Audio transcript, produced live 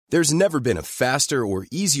There's never been a faster or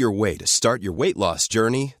easier way to start your weight loss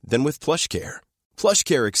journey than with PlushCare.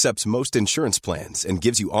 PlushCare accepts most insurance plans and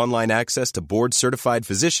gives you online access to board-certified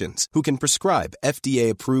physicians who can prescribe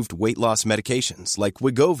FDA-approved weight loss medications like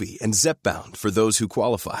Wegovy and Zepbound for those who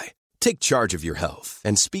qualify. Take charge of your health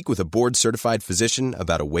and speak with a board-certified physician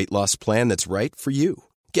about a weight loss plan that's right for you.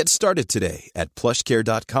 Get started today at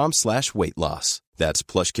plushcare.com/weightloss. That's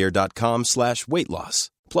plushcare.com/weightloss.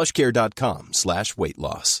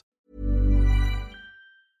 plushcare.com/weightloss.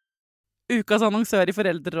 Ukas annonsør I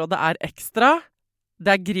Foreldrerådet Ekstra.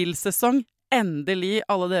 Det grillsesong. Endelig,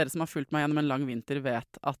 alle dere som har fulgt meg gjennom en lang vinter vet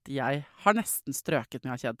at jeg har nesten strøket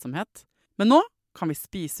med kjedsomhet. Men nå kan vi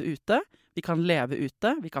spise ute, vi kan leve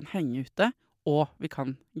ute, vi kan henge ute, og vi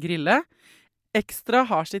kan grille. Ekstra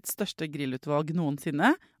har sitt største grillutvalg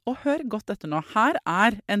noensinne, og hør godt etter nå. Her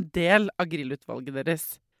en del av grillutvalget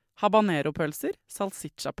deres. Habanero-pølser,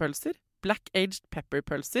 salsiccia-pølser, black-aged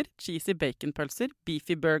pepper-pølser, cheesy bacon-pølser,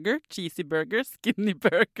 beefy burger, cheesy burger, skinny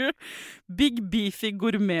burger, big beefy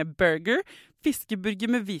gourmet-burger, fiskeburger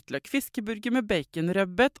med hvitløk, fiskeburger med bacon,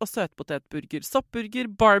 rødbet og søtpotetburger, soppburger,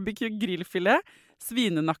 barbecue, grillfilet,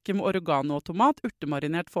 svinenakke med oregano og tomat,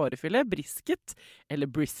 urtemarinert fårefilet, brisket, eller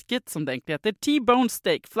brisket som det egentlig heter, T-bone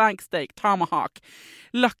steak, flank steak, tomahawk,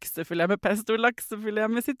 laksefilet med pesto, laksefilet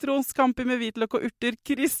med sitron, scampi med hvitløk og urter,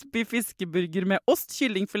 crispy fiskeburger med ost,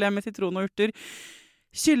 kyllingfilet med sitron og urter,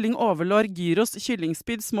 kylling overlår, gyros,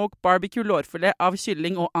 kyllingspyd, smoke, barbecue, lårfilet av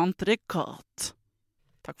kylling og entrecôte.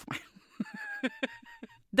 Takk for meg.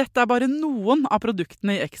 Dette bare noen av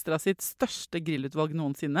produktene I Ekstra sitt største grillutvalg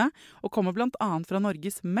noensinne, og kommer blant annet fra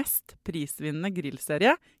Norges mest prisvinnende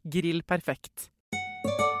grillserie, Grill Perfekt.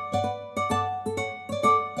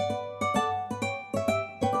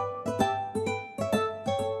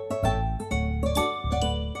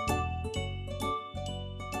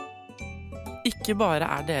 Ikke bare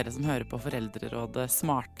dere som hører på Foreldrerådet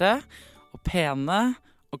smarte og pene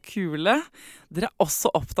og kule, dere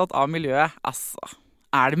også opptatt av miljøet, altså.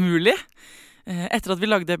 Det mulig? Etter at vi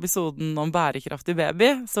lagde episoden om bærekraftig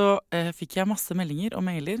baby, så fikk jeg masse meldinger og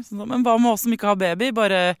mailer. Sånn, men hva med oss som ikke har baby,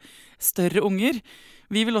 bare større unger?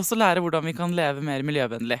 Vi vil også lære hvordan vi kan leve mer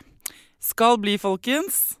miljøvennlig. Skal bli,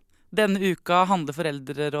 folkens. Denne uka handler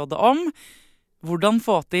Foreldrerådet om hvordan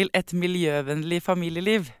få til et miljøvennlig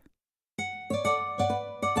familieliv.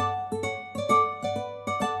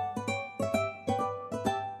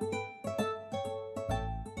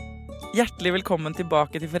 Hjertelig velkommen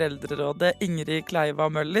tilbake til Foreldrerådet, Ingrid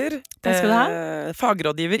Kleiva Møller. Takk skal du ha.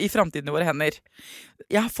 Fagrådgiver I Fremtiden I våre hender.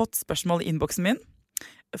 Jeg har fått spørsmål I innboksen min.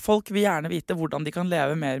 Folk vil gjerne vite hvordan de kan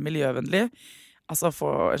leve mer miljøvennlig, altså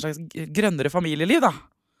få en slags grønnere familieliv da.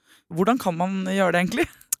 Hvordan kan man gjøre det egentlig?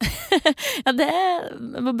 Ja, det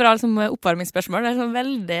var bra liksom, oppvarmingsspørsmål. Det sånn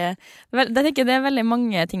veldig, jeg tenker det veldig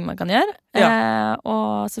mange ting man kan gjøre. Ja.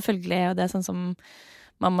 Og selvfølgelig det sånn som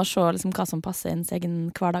man må se liksom, hva som passer I ens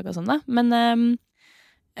egen hverdag og sånn da. Men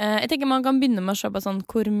jeg tenker man kan begynne med å se på sånn,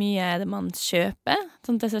 hvor mye det man kjøper.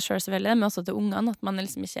 Sånn til seg selv selvfølgelig, men også til ungene. At man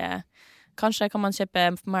liksom ikke... Kanskje kan man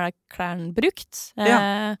kjøpe mer klærne brukt.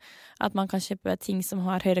 At man kan kjøpe ting som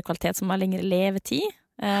har høyere kvalitet, som har lengre levetid.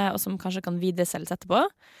 Og som kanskje kan videreselges etterpå.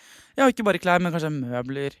 Ja, ikke bare klær, men kanskje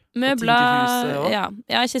møbler. Møbler, ja,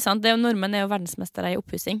 ikke sant. Nordmenn jo verdensmestere I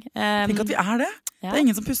oppussing. Tenk at vi det. Ja. Det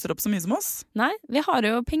ingen som puster opp så mye som oss. Nei, vi har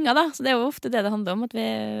jo penger da, så det jo ofte det handler om, at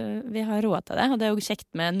vi har råd til det, og det jo kjekt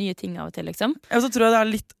med nye ting av og til, liksom. Og så tror jeg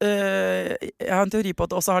det litt, jeg har en teori på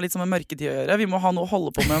at det også har litt som en mørketid å gjøre. Vi må ha noe å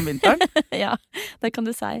holde på med om vinteren. Ja, det kan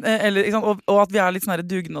du si. Eller, ikke sant? Og at vi litt sånne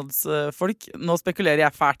dugnadsfolk. Nå spekulerer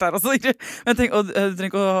jeg fælt her, altså. Men jeg trenger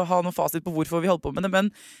ikke å ha noe fasit på hvorfor vi holder på med det,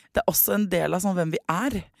 men det også en del av sånn hvem vi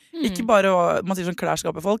Ikke bare, man sier sånn klær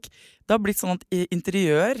skaper folk. Det har blitt sånn at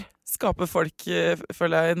interiør skaper folk,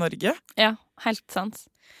 føler jeg, I Norge. Ja, helt sant.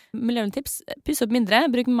 Miljøvennlig tips, puss opp mindre,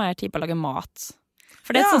 bruk mer tid på å lage mat.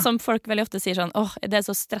 For det sånn som folk veldig ofte sier sånn, det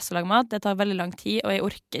så stress å lage mat, det tar veldig lang tid, og jeg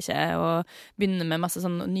orker ikke å begynne med masse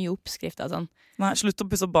sånn nye oppskrifter og sånn. Nei, slutt å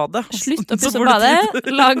pusse opp badet. Slutt å pusse opp badet,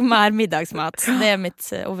 lag mer middagsmat. Det mitt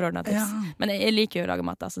overordnede tips. Ja. Men jeg liker jo å lage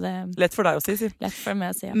mat, så det... Lett for deg å si, Siv. Lett for meg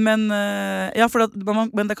å si, ja. Men,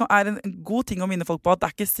 men det en god ting å minne folk på at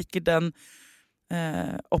det ikke sikkert den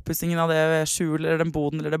oppussingen av det skjul, eller den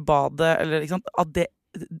boden, eller det badet, eller ikke sant, at det,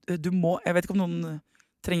 du må, jeg vet ikke om noen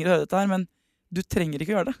trenger å høre dette her, men du trenger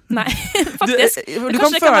ikke gjøre det. Nei, faktisk. Du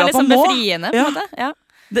kan føle at man må. Befriende, på en måte. Ja.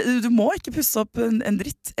 Du må ikke pusse opp en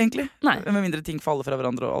dritt, egentlig. Nei. Med mindre ting faller fra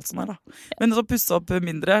hverandre og alt sånt her, da. Men så pusse opp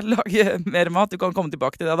mindre, lage mer mat. Du kan komme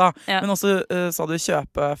tilbake til det, da. Ja. Men også, sa du,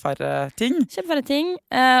 kjøpe færre ting. Kjøpe færre ting,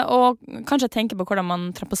 og kanskje tenke på hvordan man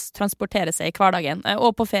transporterer seg I hverdagen,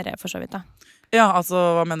 og på ferie, for så vidt, da. Ja, altså,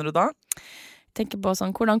 hva mener du da? Tenker på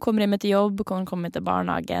sånn, hvordan kommer jeg meg til jobb, hvordan kommer jeg til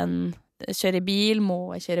barnehagen, kjøre bil,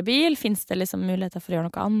 må jeg kjøre bil, finnes det liksom muligheter for å gjøre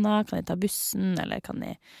noe annet, kan jeg ta bussen, eller kan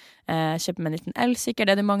jeg kjøpe meg en liten elsykkel,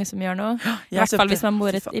 det er det mange som gjør nå, i hvert fall hvis man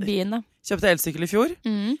bor i byen da. Kjøpte elsykkel i fjor,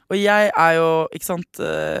 og jeg er jo, ikke sant,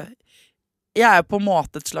 jeg er på en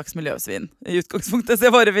måte et slags miljøsvin i utgangspunktet, så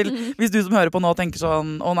jeg bare vil, hvis du som hører på nå tenker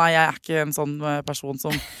sånn, å nei, jeg er ikke en sånn person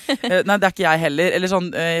som, nei, det er ikke jeg heller, eller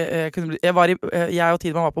sånn, jeg og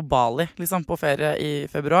Tidemann var på Bali, liksom, på ferie i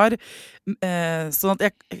februar, sånn at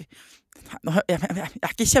jeg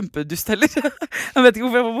er ikke kjempedust heller. Jeg vet ikke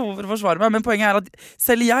hvorfor jeg får behov for å forsvare meg, men poenget er at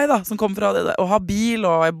selv jeg da, som kommer fra det, å ha bil,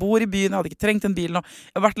 og jeg bor i byen, jeg hadde ikke trengt en bil, og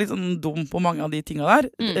jeg har vært litt sånn dum på mange av de tingene der.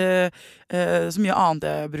 Så mye annet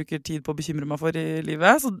jeg bruker tid på å bekymre meg for i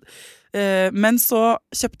livet. Så, men så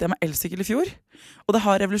kjøpte jeg meg elsykkel i fjor, og det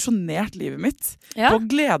har revolusjonert livet mitt på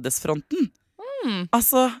gledesfronten.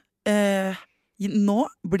 Altså, nå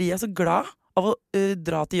blir jeg så glad av å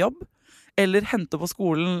dra til jobb, eller hente på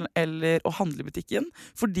skolen, eller å handle i butikken,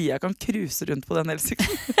 fordi jeg kan cruise rundt på den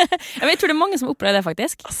elsykkelen. Jeg tror det er mange som opplever det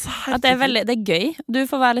faktisk. Altså, at det er gøy. Du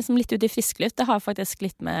får være liksom litt ute i frisk luft. Det har faktisk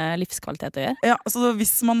litt med livskvalitet å gjøre. Ja, altså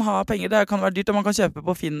hvis man har penger, det kan være dyrt, og man kan kjøpe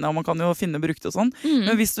på Finn, og man kan jo finne brukte og sånn.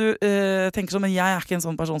 Men hvis du tenker sånn, men jeg er ikke en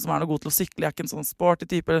sånn person som er noe god til å sykle, jeg er ikke en sånn sporty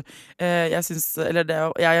type, jeg synes, eller det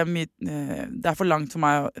er for langt for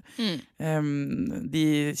meg de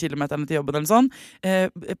kilometerne til jobben eller sånn.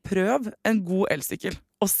 Prøv en god elsykkel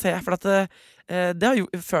og se, for at det har jo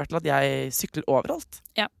ført til at jeg sykler overalt.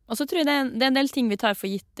 Ja, og så tror jeg det er en del ting vi tar for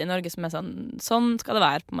gitt i Norge som er sånn skal det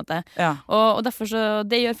være på en måte. Ja. Og derfor så,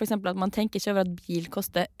 det gjør for eksempel at man tenker ikke over at bil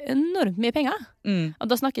koster enormt mye penger. Og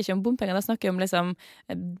da snakker jeg ikke om bompenger, da snakker jeg om liksom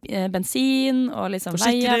bensin og liksom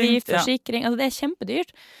veiavgift, forsikring, altså det er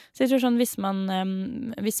kjempedyrt. Så jeg tror sånn hvis man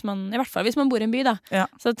i hvert fall hvis man bor i en by da,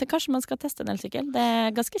 så kanskje man skal teste en elsykkel. Det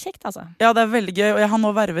er ganske kjekt altså. Ja, det er veldig gøy, og jeg har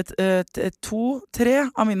nå vervet 2-3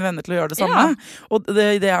 av mine venner til å gjøre det samme. Og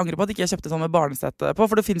det jeg angrer på at ikke jeg kjøpte sånn med barnesette på,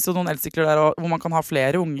 for det finnes jo noen elsykler der hvor man kan ha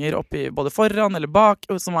flere unger oppi både foran eller bak,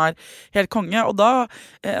 som er helt konge. Og da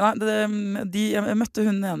jeg møtte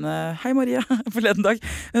hun ene, hei Marie, forleden dag,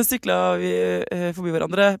 syklet vi forbi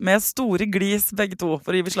hverandre med store glis begge to,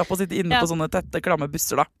 for vi slapp å sitte inne på sånne tette, klamme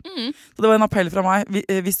busser da. Så det var en appell fra meg,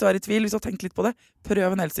 hvis du er i tvil, hvis du har tenkt litt på det,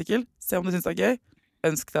 prøv en elsykkel, se om du synes det er gøy,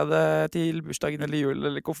 ønsk deg det til bursdagen eller jul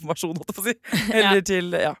eller konfirmasjon, eller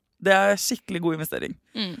til, det er skikkelig god investering.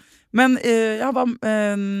 Men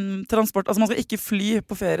transport, altså man skal ikke fly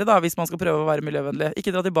på ferie da, hvis man skal prøve å være miljøvennlig.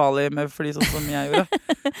 Ikke dra til Bali med fly sånn som jeg gjorde.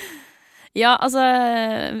 Ja, altså,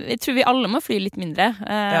 jeg tror vi alle må fly litt mindre.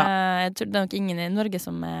 Jeg tror det er nok ingen i Norge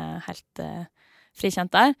som er helt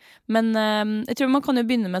frikjent der. Men jeg tror man kan jo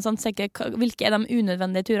begynne med sånn, hvilke er de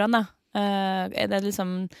unødvendige turene da? Er det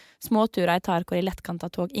liksom småturer jeg tar hvor jeg lett kan ta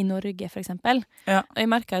tog i Norge for eksempel. Og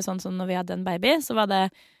jeg merket jo sånn som når vi hadde en baby, så var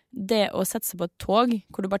det å sette seg på et tog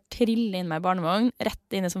hvor du bare triller inn med barnevogn,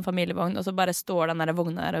 rett inn i sånn familievogn, og så bare står den der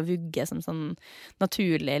vogna der og vugger som sånn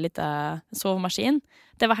naturlig liten sovemaskin.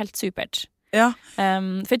 Det var helt supert.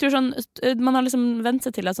 For jeg tror sånn, man har liksom vent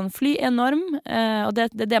seg til at sånn fly er enorm, og det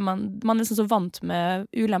er det man er liksom så vant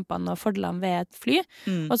med ulempene og fordelene ved et fly,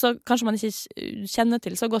 og så kanskje man ikke kjenner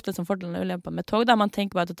til så godt liksom fordelene og ulempene med tog, da man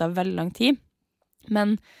tenker på at det tar veldig lang tid,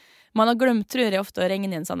 men man har glemt, tror jeg, ofte å ringe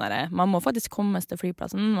inn sånn der, man må faktisk komme til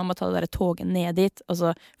flyplassen, man må ta det der toget ned dit, og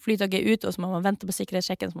så flytoget ut, og så må man vente på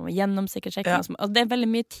sikkerhetssjekken, så må man gjennom sikkerhetssjekken, altså, det er veldig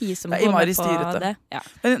mye tid som går med på det.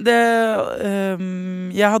 Men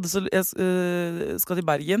jeg skal til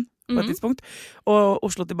Bergen på et tidspunkt, og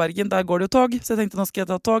Oslo til Bergen, der går det jo tog, så jeg tenkte nå skal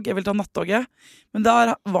jeg ta tog, jeg vil ta nattoget, men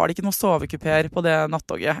der var det ikke noe sovekuper på det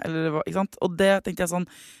nattoget, ikke sant? Og det tenkte jeg sånn,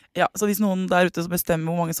 så hvis noen der ute som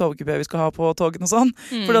bestemmer hvor mange sovekuper vi skal ha på togen og sånn,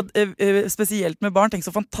 for at, spesielt med barn, tenk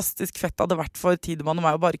så fantastisk fett det hadde vært for Tidemann og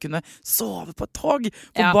meg å bare kunne sove på et tog,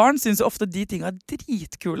 for barn synes jo ofte de tingene er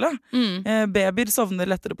dritkule. Babyer sovner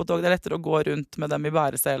lettere på tog, det er lettere å gå rundt med dem i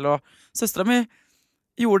bæresel, og søstera mi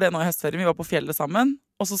gjorde det nå i høstferien, vi var på fjellet sammen,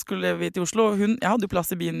 og så skulle vi til Oslo, jeg hadde jo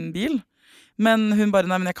plass i bil, men hun bare,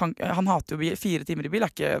 nei, men han hater jo 4 timer i bil,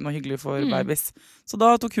 er ikke noe hyggelig for babys, så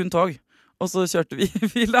da tok hun tog. Og så kjørte vi i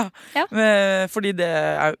bil da. Fordi det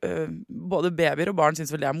er, både babyer og barn synes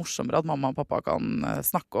vel det er morsommere at mamma og pappa kan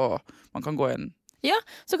snakke, og man kan gå inn. Ja,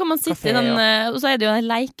 så kan man sitte i den, og så er det jo en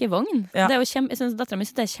lekevogn. Det er jo jeg synes datteren min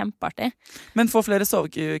synes det er kjempeartig. Men få flere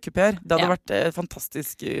sovekuper, det hadde vært en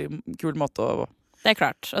fantastisk kul måte å Det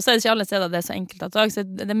klart. Og så det ikke alle steder det så enkelt av tog, så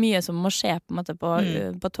det mye som må skje på en måte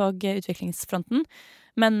på togutviklingsfronten.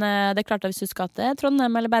 Men det klart at hvis du skal til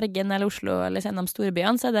Trondheim eller Bergen eller Oslo eller gjennom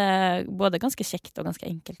storebyene, så det både ganske kjekt og ganske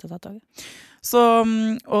enkelt å ta toget. Så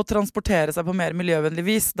å transportere seg på mer miljøvennlig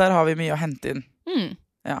vis, der har vi mye å hente inn.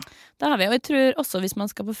 Ja. Det har vi, og jeg tror også hvis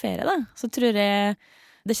man skal på ferie da, så tror jeg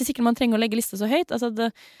det er ikke sikkert man trenger å legge lista så høyt. Altså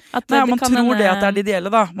man tror det at det det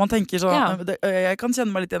ideelle, da. Man tenker sånn, jeg kan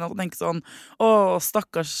kjenne meg litt igjen at man tenker sånn,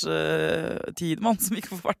 stakkars Tidemann som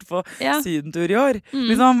ikke får vært på sydentur i år.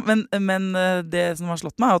 Liksom. Men det som har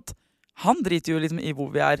slått meg, er at han driter jo liksom i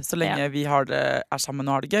hvor vi så lenge vi er sammen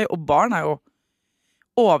og har det gøy. Og barn jo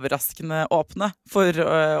overraskende åpne for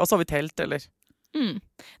å sove i telt, eller...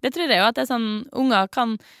 Det tror jeg jo at det sånn unger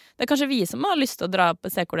kan det kanskje vi som har lyst til å dra på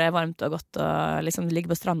se hvor det varmt og godt og liksom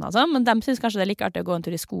ligge på stranda og sånn, men de synes kanskje det like artig å gå en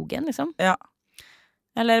tur i skogen liksom.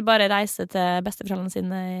 Eller bare reise til besteforeldrene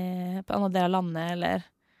sine på andre del av landet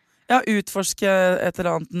eller utforske et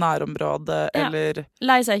eller annet nærområde eller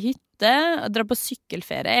leie seg hytte, dra på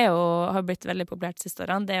sykkelferie har blitt veldig populært siste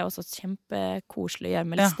årene. Det også kjempekoselig å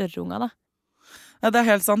gjøre med litt større unger da. Ja, det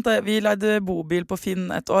helt sant. Vi leide bobil på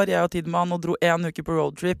Finn et år, jeg og Tidemann, og dro 1 uke på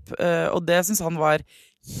roadtrip. Og det synes han var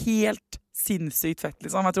helt sinnssykt fett,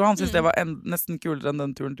 liksom. Jeg tror han synes det var nesten kulere enn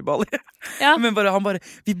den turen til Bali. Men han bare,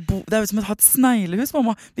 det jo som å ha et sneglehus,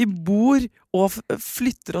 mamma. Vi bor og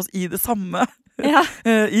flytter oss i det samme.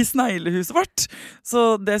 I sneglehuset vårt.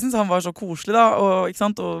 Så det synes han var så koselig da, og, ikke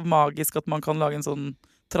sant? Og magisk at man kan lage en sånn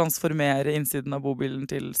transformere innsiden av bobilen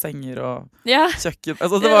til senger og kjøkken.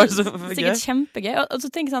 Altså, det var så gøy. Sikkert kjempegøy. Og så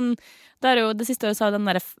tenker jeg sånn, det siste året så har den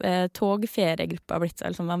der togferiegruppa blitt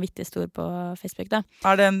liksom vanvittig stor på Facebook da.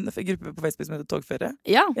 Det en gruppe på Facebook som heter Togferie?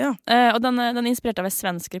 Ja. Og den er inspirert av en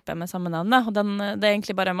svensk gruppe med samme navn da. Og det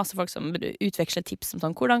egentlig bare masse folk som utveksler tips om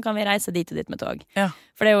sånn, hvordan kan vi reise dit og dit med tog?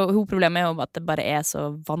 For det hovedproblemet jo at det bare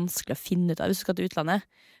så vanskelig å finne ut av hvis du skal til utlandet.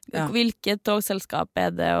 Hvilket togselskap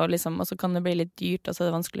det og så kan det bli litt dyrt og så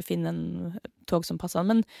det vanskelig å finne en tog som passer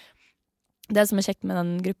men det som kjekt med den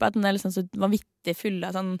gruppa at den liksom så vanvittig full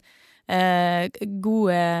av sånn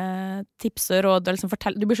gode tips og råd og liksom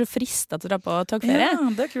du blir så fristet til å dra på togferie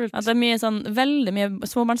det kult at det mye sånn, veldig mye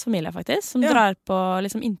småbarnsfamilier faktisk som drar på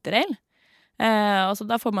liksom interrail og så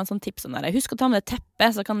da får man sånn tips om husk å ta med det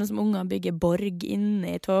teppet så kan liksom unger bygge borg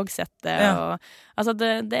inne i togsettet og, altså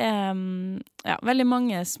det veldig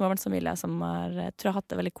mange småbarnsfamilier som tror jeg har hatt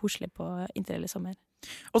det veldig koselig på interrail i sommer.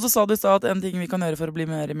 Og så sa du at en ting vi kan gjøre for å bli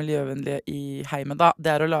mer miljøvennlige i heimen da,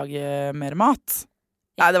 det å lage mer mat.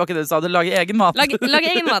 Nei, det var ikke det du sa, du lager egen mat. Lage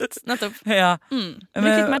egen mat, nettopp.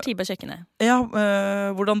 Bruk litt mer tid på kjøkkenet.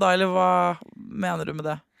 Hvordan da, eller hva mener du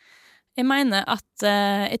med det? Jeg mener at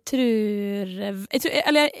jeg tror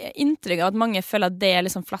inntrykk av at mange føler at det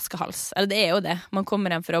liksom flaskehals. Eller det jo det. Man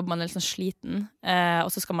kommer hjem fra jobb, man liksom sliten, og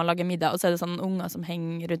så skal man lage middag, og så det sånn unger som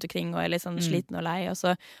henger rundt omkring og litt sånn sliten og lei, og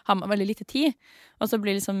så har man veldig lite tid, og så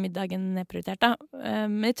blir liksom middagen nedprioritert da.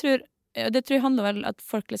 Men det tror jeg handler vel at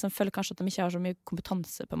folk liksom føler kanskje at de ikke har så mye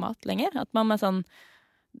kompetanse på mat lenger. At man sånn,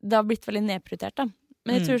 det har blitt veldig nedprioritert da.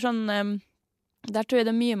 Men jeg tror sånn, der tror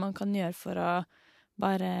jeg det mye man kan gjøre for å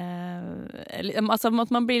bare altså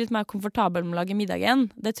at man blir litt mer komfortabel med å lage middag igjen.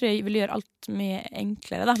 Det tror jeg vil gjøre alt mye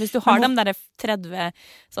enklere da. Hvis du har de der 30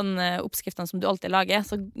 sånne oppskriftene som du alltid lager,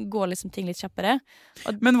 så går liksom ting litt kjappere.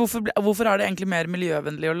 Men hvorfor det egentlig mer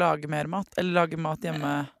miljøvennlig å lage mer mat, eller lage mat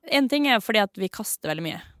hjemme? En ting fordi at vi kaster veldig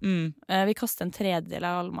mye. Vi kaster en tredjedel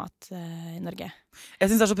av all mat i Norge. Jeg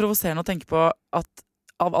synes det så provoserende å tenke på at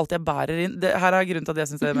av alt jeg bærer inn, her grunnen til at jeg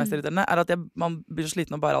synes det mest irriterende, at man blir så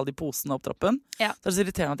sliten å bære alle de posene opp trappen. Så det så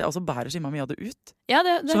irriterende at jeg også bærer så mye av det ut. Ja,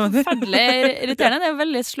 det forferdelig irriterende. Det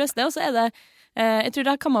veldig sløst det, og så det jeg tror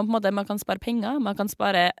da kan man på en måte, man kan spare penger, man kan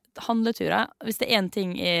spare handleturer. Hvis det en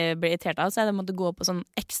ting jeg blir irritert av, så det å gå på sånn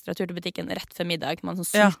ekstra tur til butikken rett før middag, man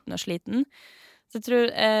sånn sulten og sliten. Så jeg tror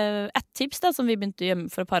et tips da, som vi begynte å gjøre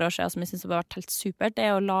for et par år siden, som jeg synes har vært helt supert,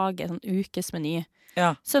 det å lage sånn ukesmeny.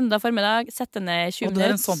 Søndag formiddag, sette ned 20 minutter. Og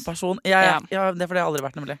du en sånn person. Ja, det får det aldri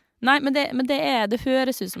vært nemlig. Nei, men det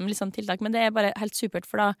høres ut som litt sånn tiltak, men det bare helt supert,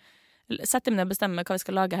 for da setter vi ned og bestemmer hva vi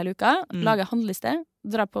skal lage hele uka, lage handleliste,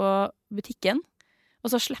 dra på butikken,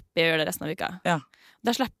 og så slipper jeg å gjøre det resten av uka.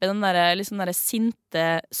 Da slipper jeg den liksom sinte,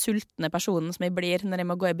 sultne personen som jeg blir når jeg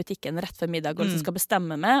må gå i butikken rett før middag og liksom skal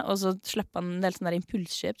bestemme meg, og så slipper han en del sånn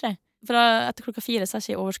impulskjøp, tror jeg. For etter 4:00 så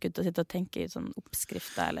ikke jeg overskudd til å sitte og tenke ut sånn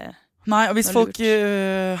oppskrifter eller... Nei, og hvis folk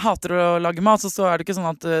hater å lage mat, så det ikke sånn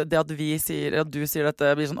at det at vi sier, at du sier dette,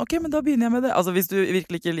 blir sånn, ok, men da begynner jeg med det. Altså, hvis du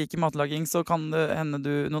virkelig ikke liker matlaging, så kan det hende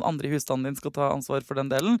noen andre i husstanden din skal ta ansvar for den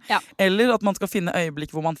delen. Eller at man skal finne øyeblikk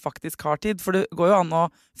hvor man faktisk har tid, for det går jo an å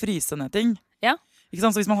fryse ned ting. Ikke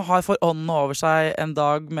sant? Så hvis man får ånden over seg en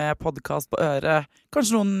dag med podcast på øret,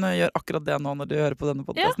 kanskje noen gjør akkurat det nå når de hører på denne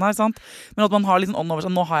podcasten her, sant? Men at man har liksom ånden over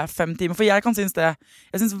seg, nå har jeg 5 timer, for jeg kan synes det,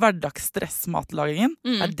 jeg synes hverdagsstressmatlagingen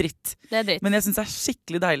er dritt. Det er dritt. Men jeg synes det er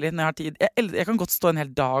skikkelig deilig når jeg har tid. Jeg kan godt stå en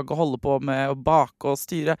hel dag og holde på med å bake og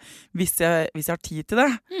styre, hvis jeg har tid til det.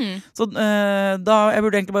 Så jeg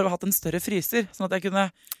burde egentlig bare hatt en større fryser, sånn at jeg kunne,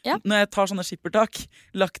 når jeg tar sånne skippertak,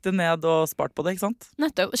 lagt det ned og spart på det, ikke sant?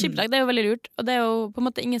 Nettopp, skippertak, det er jo veldig lurt, og det er jo på en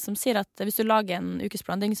måte ingen som sier at hvis du lager en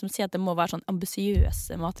ukesplan, det er ingen som sier at det må være sånn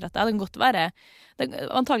ambisiøse matretter. Det kan godt være,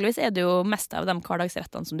 antageligvis er det jo mest av de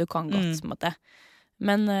hverdagsrettene som du kan godt, på en måte.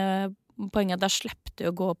 Men poenget er at da slipper du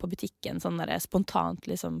å gå på butikken sånn der spontant,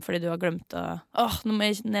 liksom, fordi du har glemt å, nå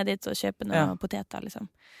må jeg ned dit og kjøpe noen poteter, liksom.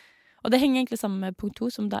 Og det henger egentlig sammen med punkt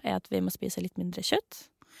 2, som da er at vi må spise litt mindre kjøtt.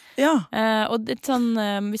 Ja. Og det er sånn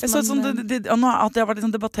hvis jeg så man, at det har vært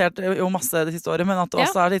liksom debattert jo masse det siste året, men at det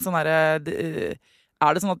også er litt sånn der,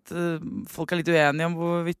 er det sånn at folk er litt uenige om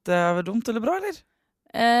hvorvidt det er dumt eller bra, eller?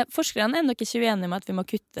 Forskerne er nok ikke uenige om at vi må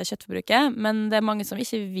kutte kjøttforbruket, men det er mange som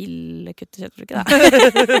ikke vil kutte kjøttforbruket, da.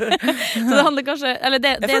 Så det handler kanskje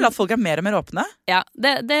jeg føler at folk er mer og mer åpne. Ja,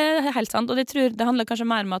 det er helt sant, og jeg tror det handler kanskje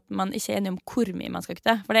mer om at man ikke er enig om hvor mye man skal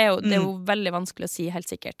kutte, for det er jo veldig vanskelig å si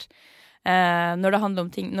helt sikkert. Når det handler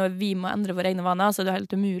om ting, når vi må endre våre egne vaner, så er det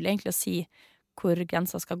helt umulig egentlig å si hvor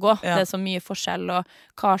grensa skal gå. Det er så mye forskjell, og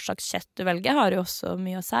hva slags kjøtt du velger har jo også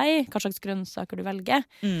mye å si, hva slags grønnsaker du velger.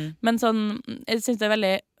 Men sånn, jeg synes det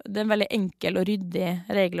er en veldig enkel og ryddig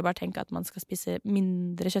regel å bare tenke at man skal spise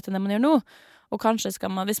mindre kjøtt enn det man gjør nå. Og kanskje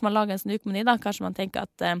skal man, hvis man lager en sånn ukemeny, da, kanskje man tenker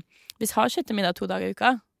at hvis har kjøtt til middag 2 dager i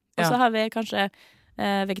uka, og så har vi kanskje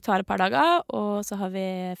vegetarer et par dager, og så har vi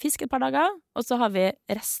fisk et par dager, og så har vi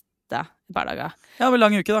rest et par dager. Ja, det var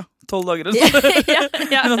lang uke da. 12 dager eller sånn.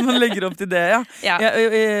 Men at man legger opp til det,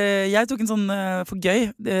 Jeg tok en sånn for gøy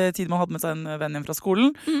tid man hadde med seg en venn hjem fra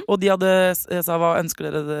skolen, og de sa, hva ønsker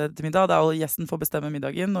dere til middag? Det er jo gjesten får bestemme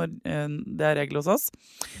middagen, når det er regel hos oss.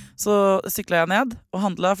 Så syklet jeg ned og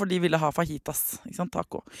handlet, for de ville ha fajitas, ikke sant,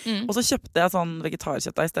 taco. Og så kjøpte jeg sånn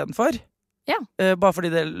vegetarkjøtt i stedet for. Bare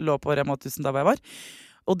fordi det lå på Rema 1000 da jeg var.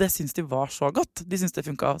 Og det syns de var så godt. De syns det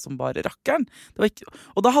funka som bare rakkeren.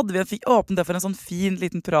 Og da hadde vi åpnet det for en sånn fin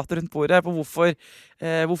liten prat rundt bordet på hvorfor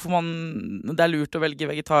det er lurt å velge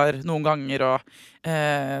vegetar noen ganger.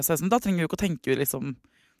 Så da trenger vi jo ikke å tenke liksom,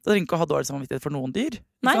 da trenger vi ikke å ha dårlig samvittighet for noen dyr.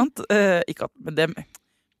 Ikke sant? Men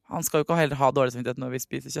han skal jo ikke heller ha dårlig samvittighet når vi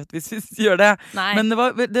spiser kjøtt, hvis vi gjør det. Nei. Men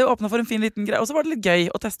det åpnet for en fin liten greie. Og så var det litt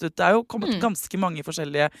gøy å teste ut. Det er jo kommet ganske mange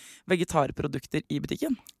forskjellige vegetarprodukter i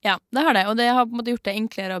butikken. Ja, det har det. Og det har på en måte gjort det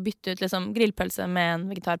enklere å bytte ut liksom, grillpølse med en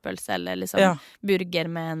vegetarpølse, eller liksom,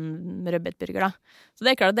 burger med en rødbetburger. Da. Så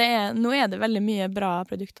det er klart, nå er det veldig mye bra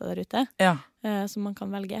produkter der ute som man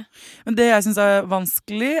kan velge. Men det jeg synes er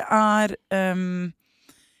vanskelig er...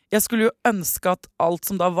 jeg skulle jo ønske at alt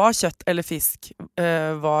som da var kjøtt eller fisk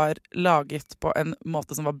var laget på en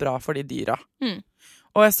måte som var bra for de dyra.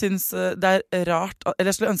 Og jeg synes det er rart, eller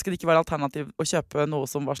jeg skulle ønske det ikke var alternativ å kjøpe noe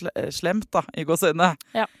som var slemt da, i gåseøynene.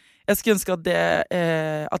 Jeg skulle ønske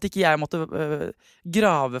at ikke jeg måtte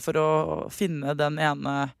grave for å finne den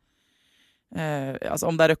ene,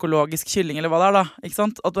 altså om det er økologisk kylling eller hva det er da, ikke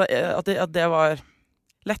sant? At det var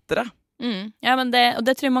lettere. Ja, men og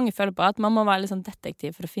det tror jeg mange føler på, at man må være litt sånn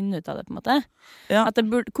detektiv for å finne ut av det, på en måte. At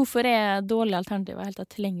hvorfor er dårlige alternativer helt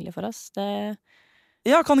tilgjengelig for oss?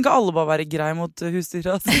 Kan ikke alle bare være grei mot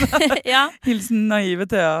husdyra? Hilsen naive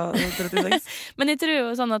Thea 36. Men jeg tror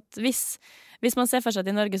jo sånn at hvis man ser for seg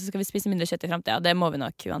at i Norge så skal vi spise mindre kjøtt i fremtiden, det må vi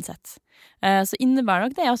nok uansett. Så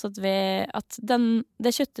innebærer nok det også at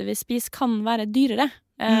det kjøttet vi spiser kan være dyrere,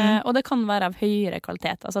 og det kan være av høyere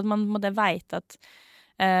kvalitet. Altså at man vet at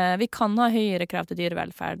vi kan ha høyere krav til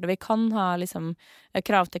dyrevelferd, og vi kan ha liksom,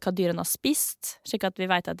 krav til hva dyrene har spist, slik at vi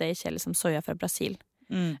vet at det ikke er liksom, soja fra Brasil.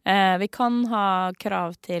 Vi kan ha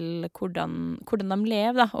krav til hvordan de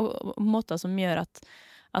lever, da, og måter som gjør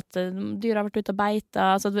at dyr har vært ute og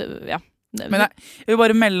beita. Altså, Men jeg vil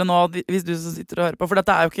bare melde nå, hvis du som sitter og hører på, for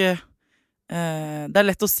dette er jo ikke... det er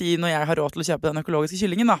lett å si når jeg har råd til å kjøpe den økologiske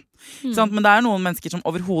kyllingen da. Men det er noen mennesker som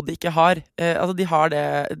overhodet ikke har altså de har det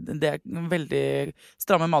veldig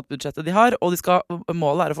stramme matbudsjettet de har, og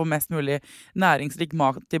målet er å få mest mulig næringsrik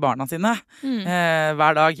mat til barna sine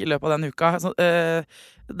hver dag i løpet av den uka. Så,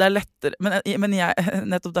 det er lettere, men jeg,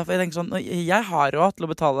 nettopp derfor jeg tenker sånn, jeg har råd til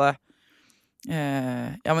å betale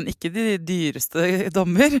ja, men ikke de dyreste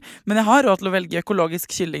dommer, men jeg har råd til å velge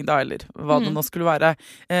økologisk kylling da, eller hva det nå skulle være,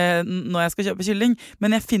 når jeg skal kjøpe kylling,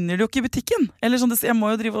 men jeg finner det jo ikke i butikken, eller sånn, jeg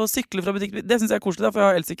må jo drive og sykle fra butikken, det synes jeg er koselig da, for jeg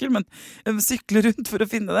har elsykkel, men jeg sykler rundt for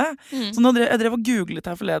å finne det, så nå jeg drev og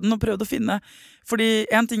googlet her forleden og prøvde å finne, fordi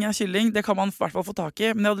en ting er kylling, det kan man i hvert fall få tak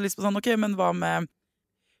i, men jeg hadde lyst på sånn, ok, men hva med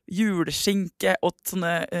juleskinke og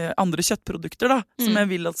sånne andre kjøttprodukter da, som jeg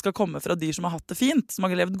vil at skal komme fra dyr som har hatt det fint, som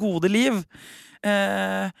har levd gode liv.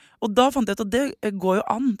 Og da fant jeg ut at det går jo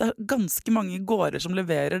an. Det er ganske mange gårder som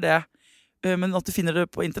leverer det, men at du finner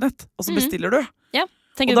det på internett, og så bestiller du. Ja,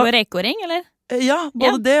 tenker du på Reko-ring, eller? Ja,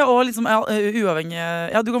 både det og liksom uavhengig.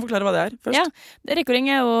 Ja, du kan forklare hva det er først. Ja, Reko-ring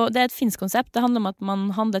det er et finsk konsept. Det handler om at man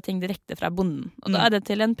handler ting direkte fra bonden. Og da er det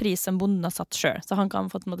til en pris som bonden har satt selv. Så han kan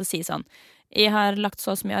få en måte si sånn, jeg har lagt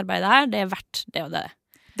så mye arbeid her, det er verdt det og det.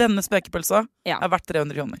 Denne spekepølsa er verdt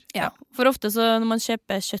 300 kroner. Ja, for ofte så når man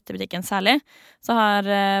kjøper kjøtt i butikken særlig, så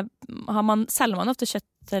selger man ofte kjøtt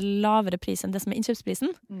til lavere pris enn det som er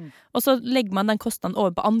innkjøpsprisen. Og så legger man den kostnaden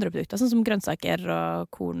over på andre produkter, sånn som grønnsaker og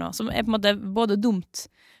korn, som er på en måte både dumt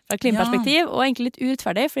fra et klimaperspektiv, og egentlig litt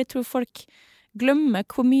urettferdig, for jeg tror folk glemmer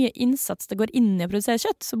hvor mye innsats det går inn i å produsere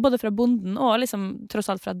kjøtt, så både fra bonden og liksom, tross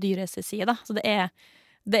alt fra dyrets side. Da. Så det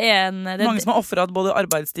er mange som har offret både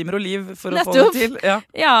arbeidstimer og liv for å få det til.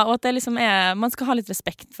 Ja, og at det liksom man skal ha litt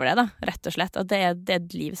respekt for det, da, rett og slett. At det er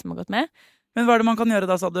et liv som har gått med. Men hva er det man kan gjøre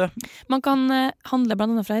da, sa du? Man kan handle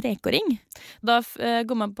blant annet fra Reko-ring. Da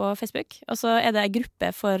går man på Facebook, og så er det en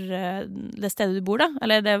gruppe for det stedet du bor da.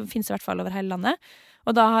 Eller det finnes i hvert fall over hele landet.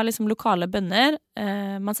 Og da har liksom lokale bønder,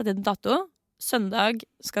 man setter en dato, søndag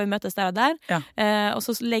skal vi møtes der og der, og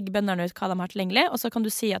så legger bønderne ut hva de har tilgjengelig, og så kan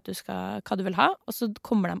du si at hva du vil ha, og så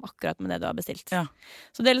kommer de akkurat med det du har bestilt. Ja.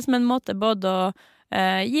 Så det er liksom en måte både å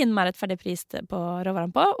gi en mer rettferdig pris på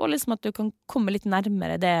råvarene på, og liksom at du kan komme litt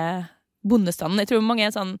nærmere det bondestanden. Jeg tror mange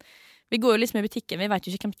er sånn, vi går jo liksom i butikken, vi vet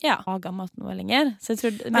jo ikke hvem lager mat noe lenger. Så jeg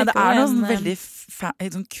tror det er noe sånn veldig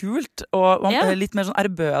sånn kult, og litt mer sånn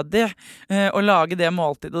ærbødig å lage det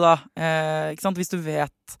måltidet da. Ikke sant? Hvis du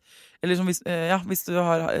vet, eller hvis du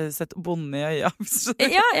har sett bonde i øya.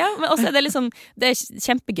 Ja, men også er det liksom, det er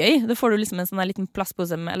kjempegøy. Da får du liksom en sånn liten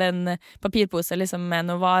plastpose, eller en papirpose liksom, med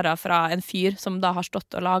noen varer fra en fyr som da har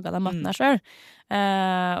stått og laget den maten her selv.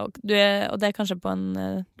 Og det er kanskje du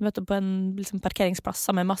møter på en liksom, parkeringsplass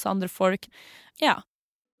sammen med masse andre folk. Ja.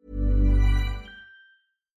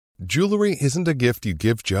 Jewelry isn't a gift you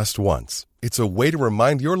give just once. It's a way to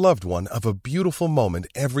remind your loved one of a beautiful moment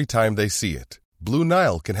every time they see it. Blue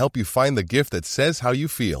Nile can help you find the gift that says how you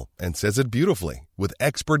feel and says it beautifully with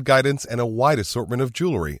expert guidance and a wide assortment of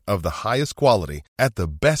jewelry of the highest quality at the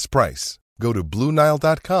best price. Go to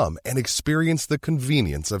BlueNile.com and experience the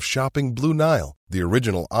convenience of shopping Blue Nile, the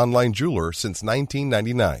original online jeweler since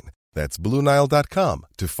 1999. That's BlueNile.com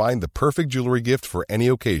to find the perfect jewelry gift for any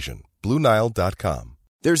occasion. BlueNile.com.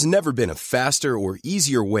 There's never been a faster or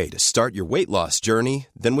easier way to start your weight loss journey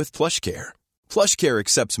than with PlushCare. PlushCare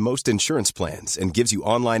accepts most insurance plans and gives you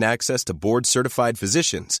online access to board-certified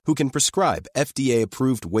physicians who can prescribe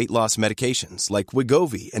FDA-approved weight loss medications like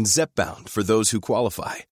Wegovy and Zepbound for those who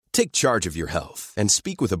qualify. Take charge of your health and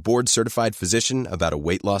speak with a board-certified physician about a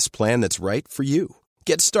weight loss plan that's right for you.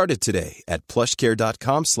 Get started today at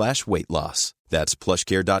plushcare.com/weightloss. That's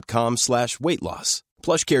plushcare.com/weightloss.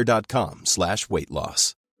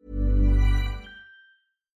 plushcare.com/weightloss.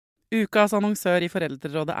 Ukas annonsør i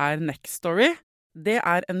Foreldrerådet er Nextory. Det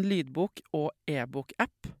er en lydbok- og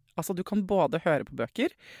e-bok-app. Altså du kan både høre på bøker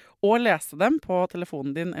og lese dem på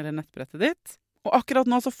telefonen din eller nettbrettet ditt. Og akkurat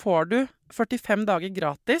nå så får du 45 dager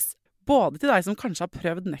gratis, både til deg som kanskje har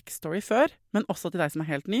prøvd Nextory før, men også til deg som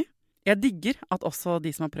er helt ny. Jeg digger at også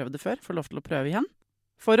de som har prøvd det før får lov til å prøve igjen.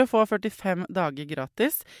 For å få 45 dager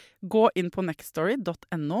gratis, gå inn på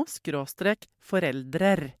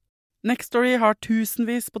nextory.no/foreldrer. Nextory har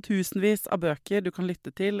tusenvis på tusenvis av bøker du kan lytte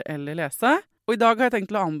til eller lese. Og i dag har jeg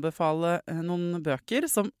tenkt å anbefale noen bøker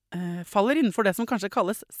som faller innenfor det som kanskje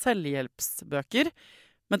kalles selvhjelpsbøker.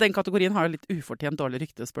 Men den kategorien har jo litt ufortjent dårlig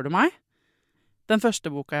rykte, spør du meg. Den første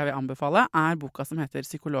boka jeg vil anbefale er boka som heter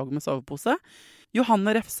Psykolog med sovepose.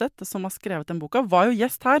 Johanne Refseth, som har skrevet den boka, var jo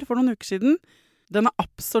gjest her for noen uker siden. Den er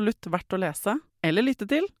absolutt verdt å lese eller lytte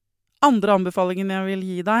til. Andre anbefalingen jeg vil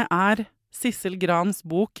gi deg er Sissel Grans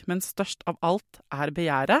bok, men størst av alt er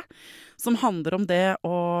begjæret, som handler om det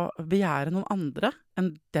å begjære noen andre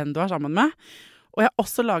enn den du er sammen med. Og jeg har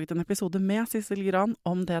også laget en episode med Sissel Gran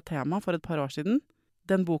om det temaet for et par år siden.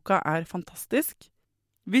 Den boka er fantastisk.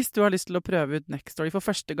 Hvis du har lyst til å prøve ut Nextory for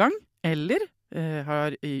første gang, eller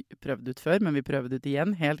har prøvd ut før, men vi prøvde ut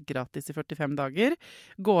igjen, helt gratis i 45 dager.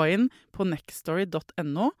 Gå inn på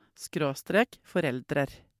nextstory.no/foreldrer.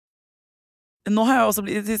 Nå har jeg også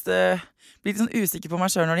blitt sånn usikker på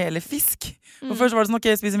meg selv når det gjelder fisk. For først var det sånn, ok,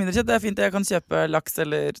 jeg spiser mindre kjøtt, det er fint, jeg kan kjøpe laks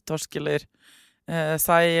eller torsk eller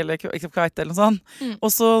sei eller kveite eller noe sånt. Og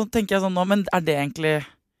så tenker jeg sånn nå, men er det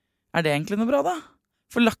egentlig noe bra da?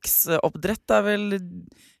 For lakseoppdrett er vel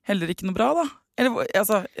heller ikke noe bra da? Eller,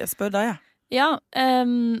 altså, jeg spør deg, jeg. Ja,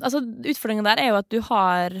 altså utfordringen der er jo at du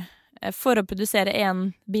har, for å produsere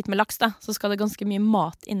en bit med laks da, så skal det ganske mye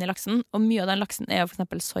mat inn i laksen, og mye av den laksen er jo for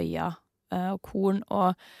eksempel soya og korn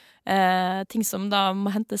og ting som da må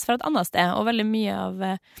hentes fra et annet sted, og veldig mye av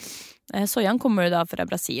soyaen kommer jo da fra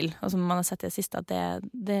Brasil, og som man har sett i det siste at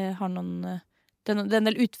det har noen... Det er en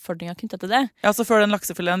del utfordringer knyttet til det. Ja, så før den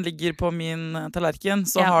laksefileten ligger på min tallerken,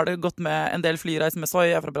 så har det gått med en del flyreis med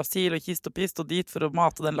soya fra Brasil og kist og pist og dit for å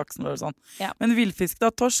mate den laksen og sånn. Ja. Men villfisk da,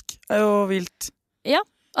 torsk er jo vilt. Ja.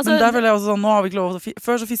 Altså, men der føler jeg også sånn, nå har vi ikke lov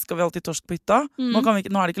før så fisket vi alltid torsk på hytta. Nå er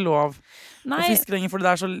det ikke lov å fiske lenger, for det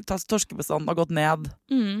der så torskebestanden har gått ned.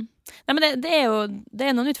 Nei, men det er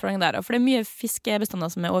noen utfordringer der, for det er mye fiskebestander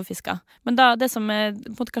som er overfisket. Men da, det som er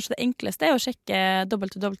på en måte kanskje det enkleste er å sjekke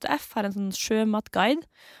WWF, har en sånn sjømatguide.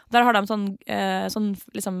 Der har de sånn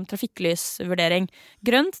liksom trafikklysvurdering.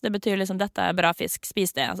 Grønt, det betyr liksom dette er bra fisk,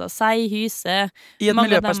 spis det. Altså sei, hyse. I et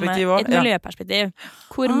miljøperspektiv også. I et miljøperspektiv.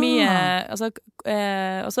 Hvor mye, altså,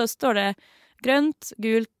 og så står det grønt,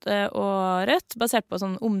 gult og rødt, basert på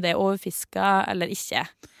sånn om det er overfisket eller ikke.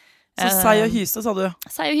 Så sei og hyse, sa du?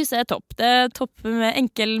 Sei og hyse er topp. Det er topp med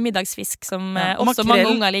enkel middagsfisk som også mange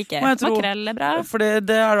unger liker. Makrell er bra. For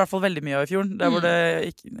det er i hvert fall veldig mye av i fjorden, der hvor det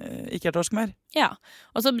ikke er torsk mer. Ja,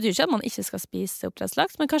 og så betyr ikke at man ikke skal spise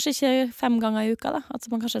oppdrettslaks, men kanskje ikke 5 ganger i uka da. At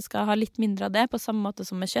man kanskje skal ha litt mindre av det, på samme måte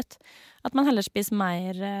som med kjøtt. At man heller spiser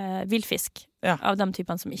mer villfisk av de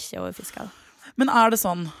typene som ikke er overfisket. Men er det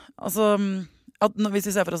sånn, altså... At hvis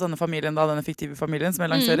vi ser for oss denne familien, da, denne fiktive familien som jeg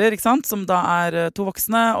lanserer, ikke sant? Som da er 2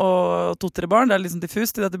 voksne og 2-3 barn, det er liksom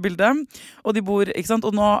diffust i dette bildet, og de bor, ikke sant?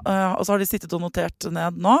 Og så har de sittet og notert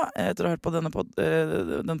ned nå, etter å ha hørt på denne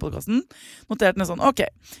podcasten, notert ned sånn, ok,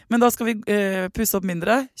 men da skal vi pusse opp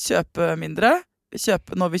mindre, kjøpe mindre,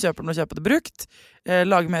 når vi kjøper det brukt,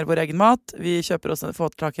 lage mer vår egen mat, vi kjøper også,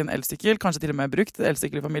 får tak i en elsykkel, kanskje til og med brukt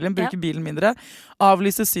elsykkel i familien, bruker bilen mindre,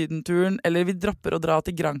 avlyser sydenturen, eller vi dropper å dra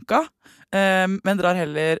til Granca, men drar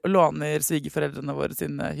heller og låner svigerforeldrene våre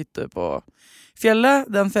sin hytte på fjellet,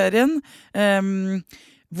 den ferien.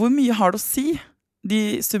 Hvor mye har det å si,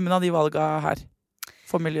 summen av de valgene her,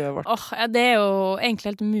 for miljøet vårt? Det er jo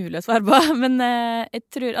egentlig helt umulig å svare på, men jeg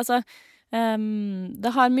tror, altså, det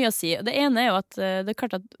har mye å si. Det ene er jo at det er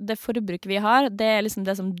klart at det forbruket vi har, det er liksom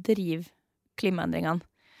det som driver klimaendringene.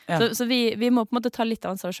 Så vi må på en måte ta litt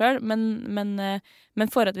ansvar selv, men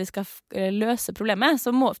for at vi skal løse problemet,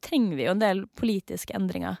 så trenger vi jo en del politiske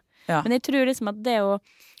endringer. Men jeg tror liksom at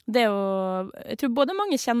jeg tror både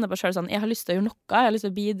mange kjenner på selv sånn, jeg har lyst til å gjøre noe, jeg har lyst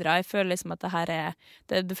til å bidra, jeg føler liksom at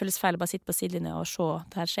det føles feil å bare sitte på sidelinjen og se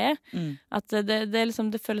det her skje. At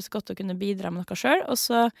det føles godt å kunne bidra med noe selv, og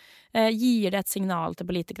så gir det et signal til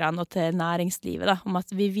politikerne og til næringslivet da, om at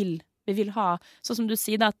vi vil ha, sånn som du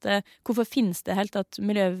sier da, at hvorfor finnes det helt et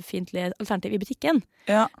miljøfiendtlige alternativ i butikken?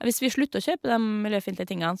 Hvis vi slutter å kjøpe de miljøfiendtlige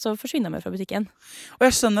tingene, så forsvinner vi fra butikken. Og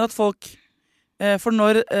jeg skjønner at folk, for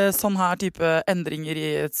når sånn her type endringer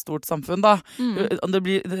i et stort samfunn da, det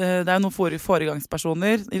er jo noen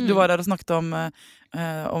foregangspersoner, du var her og snakket om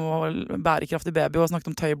bærekraftig baby og snakket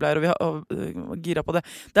om tøybleier, og vi har gira på det.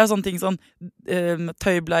 Det er sånne ting sånn,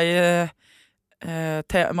 tøybleie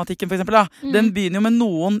tematikken for eksempel da, den begynner jo med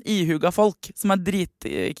noen ihuga folk som er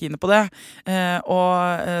dritkine på det,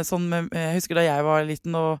 og sånn jeg husker da jeg var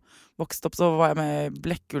liten og vokste opp, så var jeg med i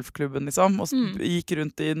Blekkulfklubben liksom, og gikk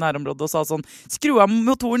rundt i nærområdet og sa sånn, skru av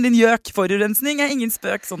motoren din gjøk, forurensning er ingen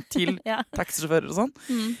spøk, sånn til taxisjåfører og sånn,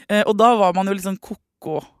 og da var man jo litt sånn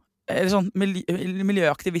koko, eller sånn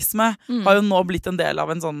miljøaktivisme har jo nå blitt en del av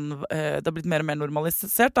en sånn, det har blitt mer og mer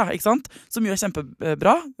normalisert da, ikke sant? Som jo er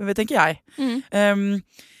kjempebra, tenker jeg.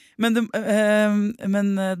 Men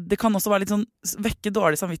det kan også være litt sånn vekke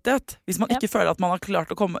dårlig samvittighet, hvis man ikke føler at man har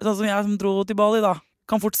klart å komme, sånn som jeg som dro til Bali da,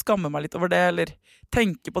 kan fort skamme meg litt over det, eller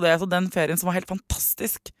tenke på det, så den ferien som var helt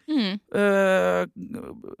fantastisk.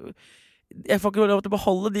 Jeg får ikke lov til å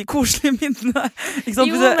beholde de koselige minnene. Ikke sant?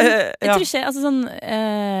 Jo, men jeg tror ikke, altså sånn,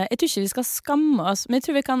 jeg tror ikke vi skal skamme oss, men jeg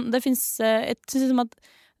tror vi kan, det finnes, jeg synes som at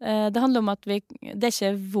det handler om at det er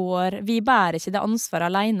ikke vi bærer ikke det ansvaret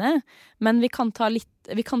alene, men vi kan ta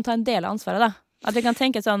en del av ansvaret da. At vi kan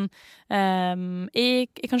tenke sånn, jeg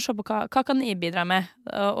kan se på hva kan jeg bidra med,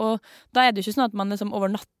 og da er det jo ikke sånn at man liksom over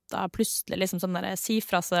natta natta plutselig liksom sånn der, si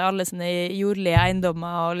fra seg alle sine jordlige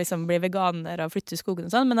eiendommer og liksom bli veganer og flytte i skogen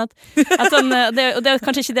og sånn, men at sånn, og det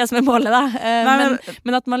kanskje ikke det som målet da,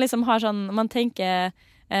 men at man liksom har sånn, man tenker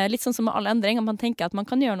litt sånn som med alle endringer, man tenker at man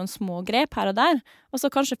kan gjøre noen små grep her og der, og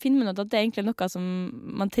så kanskje finner man ut at det egentlig noe som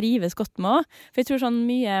man trives godt med også. For jeg tror sånn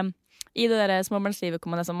mye i det der småbarnslivet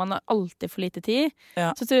hvor man har alltid for lite tid,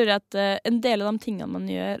 så tror jeg at en del av de tingene man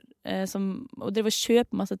gjør, som å drive og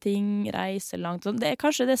kjøpe masse ting, reise langt, sånn, det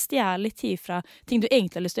kanskje det stjeler litt tid fra ting du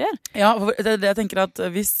egentlig har lyst til å gjøre. Ja, det jeg tenker at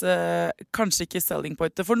hvis kanskje ikke selling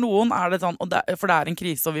point, for noen det sånn, for det en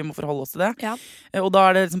krise og vi må forholde oss til det, og da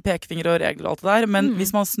det liksom pekefinger og regler og alt det der, men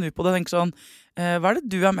hvis man snur på det og tenker sånn, hva det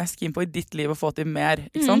du mest keen på i ditt liv å få til mer,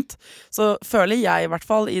 ikke sant? Så føler jeg i hvert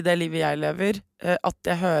fall i det livet jeg lever, at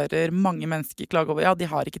jeg hører mange mennesker klage over, de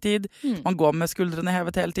har ikke tid, man går med skuldrene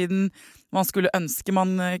hevet hele tiden, man skulle ønske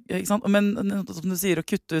man, ikke sant? Men som du sier, å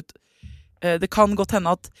kutte ut, det kan godt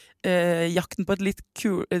hende at jakten på et litt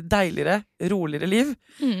deiligere, roligere liv,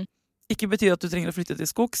 ikke betyr at du trenger å flytte til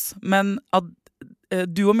skogs, men at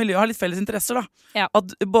du og miljøet har litt felles interesser da.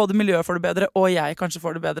 At både miljøet får det bedre, og jeg kanskje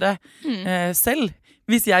får det bedre selv,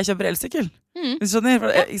 hvis jeg kjøper elsykkel. Hvis du skjønner,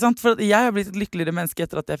 ikke sant? For jeg har blitt et lykkeligere menneske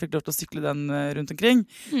etter at jeg fikk lov til å sykle den rundt omkring.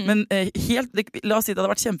 Men la oss si det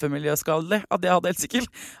hadde vært kjempemiljøskadelig at jeg hadde elsykkel.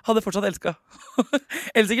 Hadde jeg fortsatt elsket.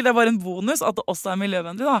 Elsykkel bare en bonus, at det også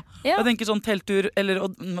miljøvennlig da. Jeg tenker sånn telttur, eller å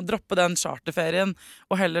droppe den charterferien,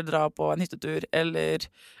 og heller dra på en hyttetur, eller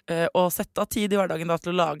å sette av tid i hverdagen da,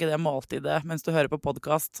 til å lage det måltidet mens du hører på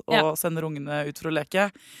podcast, og sender ungene ut for å leke.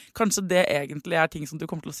 Kanskje det egentlig ting som du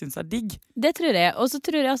kommer til å synes digg. Det tror jeg, og så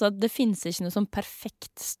tror jeg også at det finnes ikke noe sånn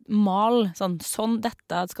perfekt mal, sånn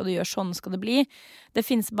dette skal du gjøre, sånn skal det bli. Det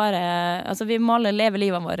finnes bare, altså vi må alle leve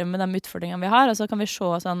livet våre med de utfordringene vi har, og så kan vi se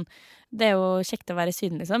sånn, det jo kjekt å være i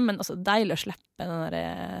Syden liksom, men også deilig å slippe den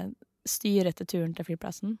der styrete turen til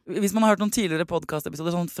flyplassen. Hvis man har hørt noen tidligere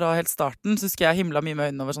podcast-episoder sånn fra helt starten, så husker jeg himla mye med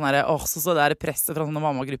øynene over sånn her, så det presset fra sånne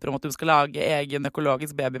mammagrupper om at du skal lage egen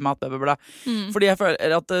økologisk babymat, blablabla. Fordi jeg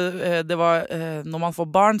føler at det var, når man får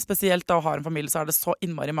barn spesielt da, og har en familie, så det så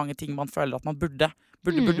innmari mange ting man føler at man burde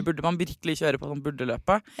man virkelig kjøre på sånn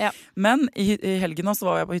burdeløpet. Men i helgen så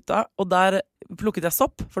var jeg på hytta, og der plukket jeg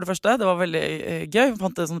sopp, for det første. Det var veldig gøy. Jeg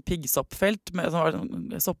fant et sånn piggsoppfelt med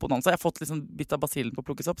sånn soppbonanza. Jeg har fått liksom bitt av basillen på å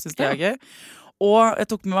plukke sopp, synes det gøy. Og jeg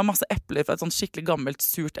tok med meg masse epler fra et sånn skikkelig gammelt,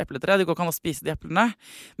 surt epletre. Det går ikke an å spise de eplene.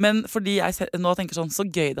 Men fordi jeg nå tenker sånn, så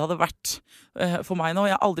gøy det hadde vært for meg nå.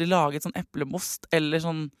 Jeg har aldri laget sånn eplemost, eller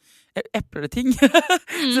sånn epleting.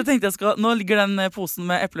 Så jeg tenkte nå ligger den posen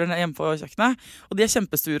med epler hjemme på kjøkkenet, og de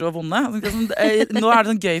kjempesture og vonde. Sånn, nå det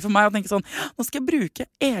sånn gøy for meg å tenke sånn, nå skal jeg bruke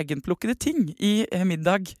egenplukkede ting i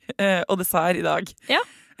middag og dessert i dag.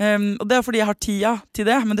 Og det fordi jeg har tida til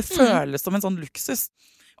det, men det føles som en sånn luksus.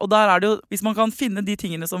 Og der det jo, hvis man kan finne de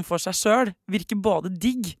tingene som for seg selv virker både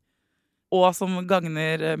digg og som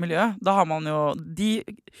gagner miljøet, da har man jo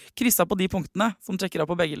krysset på de punktene som trekker av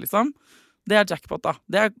på begge liksom. Det jackpot da.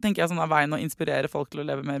 Det tenker jeg sånn veien å inspirere folk til å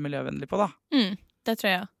leve mer miljøvennlig på da. Det tror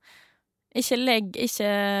jeg. Ikke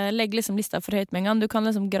legg liksom lista for høyt med en gang. Du kan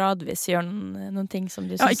liksom gradvis gjøre noen ting som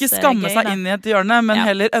du synes er gøy. Ikke skamme seg inn i et hjørne, men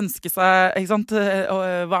heller ønske seg, ikke sant?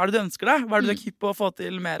 Hva det du ønsker deg? Hva det du hypp på å få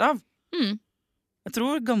til mer av? Jeg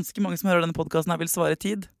tror ganske mange som hører denne podcasten her vil svare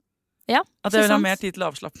tid. At jeg vil ha mer tid til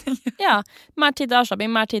avslappning. Mer tid til avslappning,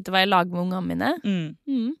 mer tid til å være i lag med ungene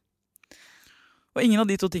mine. Og ingen av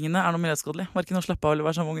de to tingene noe miljøskadelig. Hverken å slappe av eller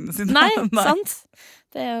være sammen med ungene sine. Nei, sant.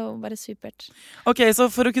 Det jo bare supert. Ok, så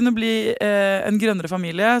for å kunne bli en grønnere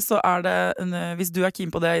familie, så det hvis du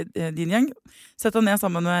keen på det i din gjeng, sett deg ned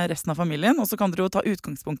sammen med resten av familien, og så kan dere jo ta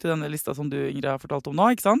utgangspunkt i denne lista som du, Ingrid, har fortalt om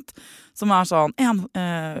nå, ikke sant? Som sånn,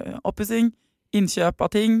 oppussing, innkjøp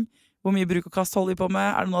av ting, hvor mye bruk og kast holder vi på med?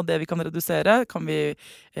 Det noe av det vi kan redusere? Kan vi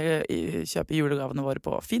kjøpe julegavene våre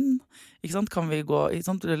på Finn? Ikke sant? Kan vi gå, ikke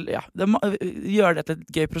sant? Gjøre det til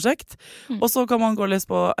et gøy prosjekt. Og så kan man gå løs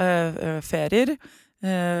på ferier.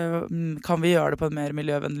 Kan vi gjøre det på en mer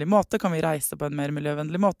miljøvennlig måte? Kan vi reise på en mer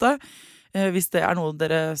miljøvennlig måte? Hvis det noe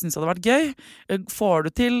dere synes hadde vært gøy, får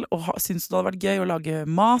du til, og synes det hadde vært gøy å lage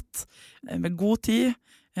mat med god tid,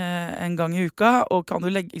 en gang i uka, og kan du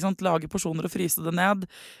lage porsjoner og fryse det ned,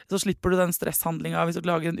 så slipper du den stresshandlingen hvis du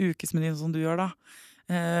lager en ukesmeny som du gjør da.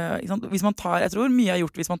 Hvis man jeg tror mye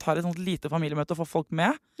gjort hvis man tar et sånt lite familiemøte og får folk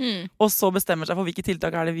med, og så bestemmer seg for hvilke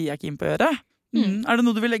tiltak det vi keen på å gjøre. Det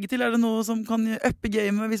noe du vil legge til? Det noe som kan uppe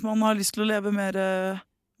gamet hvis man har lyst til å leve mer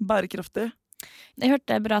bærekraftig? Jeg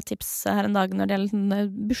hørte bra tips her en dag når det gjelder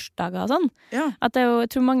bursdager og sånn. Ja. At det er jo,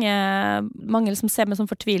 jeg tror mange liksom ser med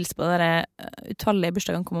sånn fortvilelse på det utallige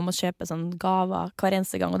bursdagene hvor man må kjøpe sånn gaver hver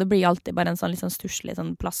eneste gang, og det blir alltid bare en sånn litt sånn stusslig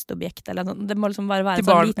sånn plastobjekt, eller sånn. Det må liksom bare være en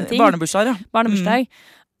sånn liten ting. Barnebursdag, ja. Barnebursdag.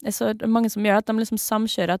 Det er så mange som gjør at de liksom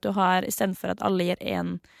samkjører at du har, i stedet for at alle gir en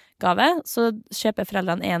gave, så kjøper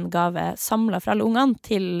foreldrene en gave samlet fra alle ungene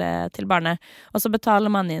til barnet. Og så betaler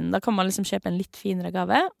man inn, da kan man liksom kjøpe en litt finere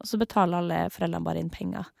gave, og så betaler alle foreldrene bare inn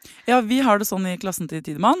penger. Ja, vi har det sånn i klassen til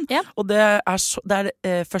Tidemann, og det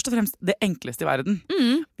er først og fremst det enkleste i verden.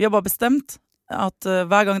 Vi har bare bestemt at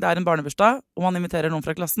hver gang det er en barnebursdag, og man inviterer noen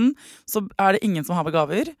fra klassen, så er det ingen som har med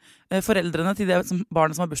gaver. Foreldrene til det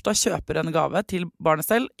barnet som har bursdag kjøper en gave til barnet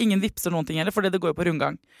selv. Ingen vipser noen ting heller, fordi det går jo på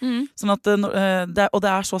rundgang. Sånn at, og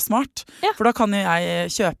det er så smart, for da kan jo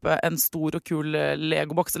jeg kjøpe en stor og kul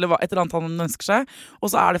Lego-boks, eller et eller annet han ønsker seg, og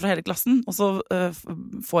så er det fra hele klassen, og så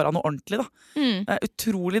får han noe ordentlig da. Det er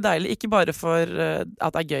utrolig deilig, ikke bare for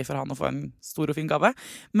at det er gøy for han å få en stor og fin gave,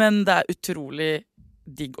 men det er utrolig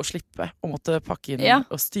digg å slippe å måtte pakke inn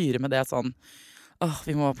og styre med det sånn,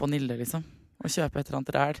 vi må på Nille liksom, og kjøpe et eller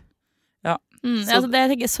annet ræl. Ja. Altså det er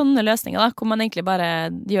ikke sånne løsninger da, hvor man egentlig bare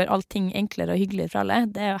gjør allting enklere og hyggeligere for alle.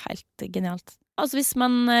 Det er jo helt genialt. Altså hvis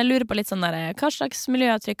man lurer på litt sånn der, hva slags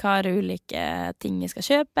miljøavtrykk har ulike ting vi skal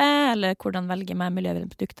kjøpe, eller hvordan velge med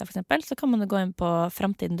miljøvennlige produkter for eksempel, så kan man gå inn på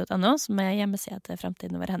framtiden.no, som er hjemmesiden til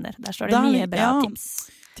Framtiden over hender. Der står det mye bra tips.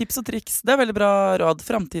 Tips og triks, det er veldig bra råd.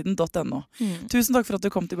 Framtiden.no. Tusen takk for at du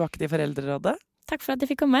kom tilbake til Foreldrerådet. Takk for at jeg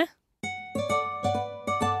fikk komme.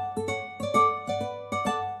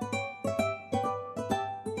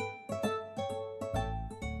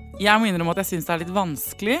 Jeg må innrømme at jeg synes det er litt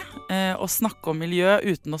vanskelig å snakke om miljø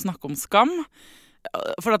uten å snakke om skam.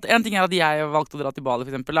 For at en ting er at jeg valgte å dra til Bali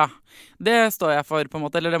for eksempel da. Det står jeg for på en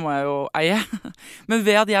måte, eller det må jeg jo eie. Men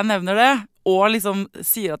ved at jeg nevner det, og liksom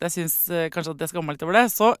sier at jeg synes kanskje at jeg skammer litt over det,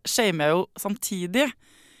 så shamer jeg jo samtidig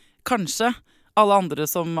kanskje alle andre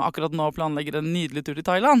som akkurat nå planlegger en nydelig tur til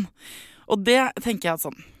Thailand. Og det tenker jeg at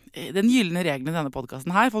sånn, den gyllene regelen i denne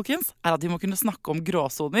podcasten her, folkens, er at vi må kunne snakke om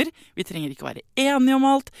gråsoner. Vi trenger ikke å være enige om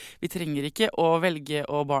alt. Vi trenger ikke å velge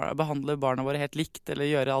å behandle barna våre helt likt, eller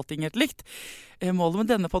gjøre allting helt likt. Målet med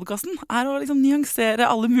denne podcasten er å liksom nyansere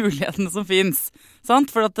alle mulighetene som finnes.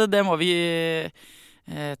 Sant? For at det må vi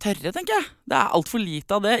tørre, tenker jeg. Det er alt for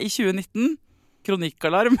lite av det i 2019.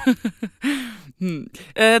 Kronikkalarm.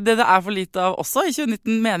 Det er for lite av også i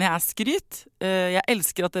 2019 mener jeg er skryt. Jeg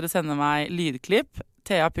elsker at dere sender meg lydklipp.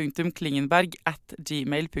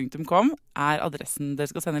 thea.klingenberg@gmail.com er adressen dere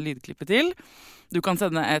skal sende lydklippet til. Du kan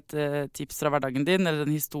sende et tips fra hverdagen din, eller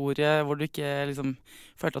en historie hvor du ikke liksom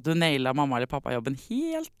følte at du nailet mamma eller pappa-jobben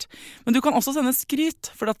helt. Men du kan også sende skryt,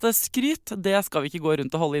 for at skryt, det skal vi ikke gå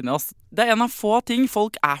rundt og holde inni oss. Det er en av få ting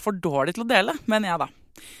folk er for dårlige til å dele, mener jeg da.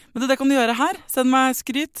 Men det kan du gjøre her. Send meg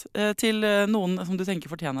skryt til noen som du tenker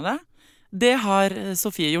fortjener det. Det har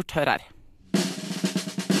Sofie gjort. Hør her.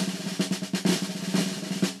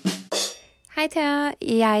 Hei Thea,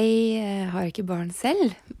 jeg har ikke barn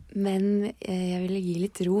selv, men jeg vil gi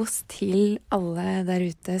litt ros til alle der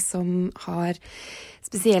ute som har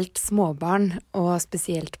spesielt småbarn, og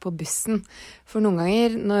spesielt på bussen. For noen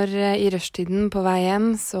ganger i rushtiden på vei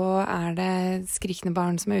hjem, så er det skrikende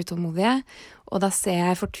barn som er utålmodige, og da ser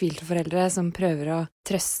jeg fortvilte foreldre som prøver å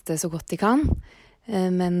trøste så godt de kan.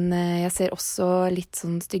 Men jeg ser også litt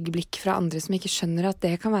sånn stygge blikk fra andre som ikke skjønner at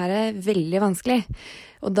det kan være veldig vanskelig.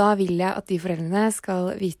 Og da vil jeg at de foreldrene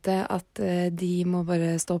skal vite at de må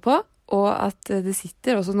bare stå på, og at det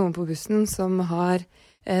sitter også noen på bussen som har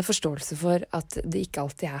forståelse for at det ikke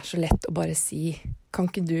alltid er så lett å bare si «Kan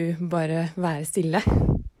ikke du bare være stille?»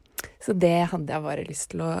 Så det hadde jeg bare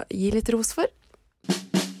lyst til å gi litt ros for.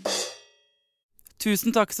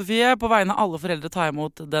 Tusen takk, Sofie. På vegne av alle foreldre tar jeg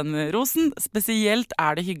imot den rosen. Spesielt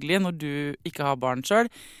er det hyggelig når du ikke har barn selv.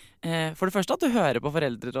 For det første at du hører på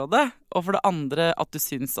Foreldrerådet, og for det andre at du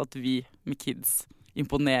syns at vi med kids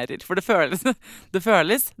imponerer. For det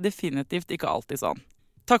føles definitivt ikke alltid sånn.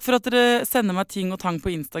 Takk for at dere sender meg ting og tang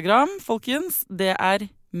på Instagram, folkens. Det er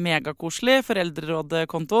megakoselig.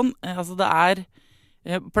 Foreldrerådet-kontoen. Altså det er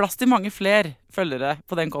plass til mange flere følgere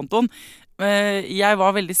på den kontoen. Jeg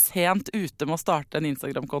var veldig sent ute med å starte en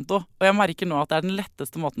Instagram-konto, og jeg merker nå at det er den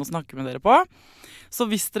letteste måten å snakke med dere på. Så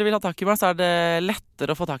hvis dere vil ha tak i meg, så er det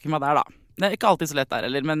lettere å få tak i meg der da. Det er ikke alltid så lett der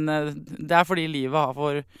heller, men det er fordi livet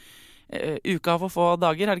har uka har for få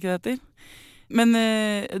dager, er det ikke det heter? Men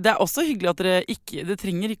det er også hyggelig at dere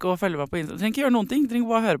trenger ikke å følge meg på Instagram. Dere trenger ikke gjøre noen ting, dere trenger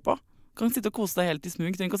bare høre på. Kan sitte og kose deg helt i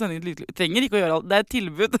smug, trenger ikke å gjøre alt, det er et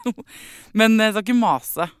tilbud. Men jeg skal ikke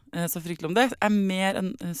mase så fryktelig om det. Jeg er mer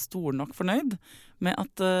enn stor nok fornøyd med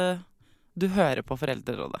at Du hører på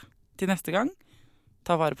Foreldrerådet. Til neste gang,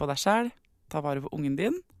 ta vare på deg selv, ta vare på ungen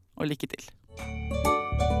din, og lykke til.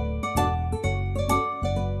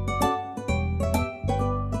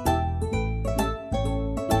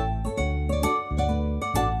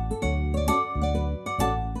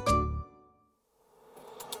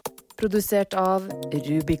 Produsert av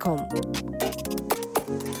Rubicon.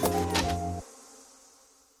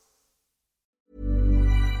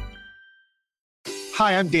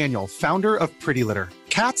 Hi, I'm Daniel, founder of Pretty Litter.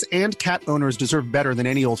 Cats and cat owners deserve better than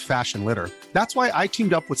any old-fashioned litter. That's why I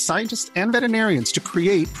teamed up with scientists and veterinarians to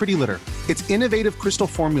create Pretty Litter. Its innovative crystal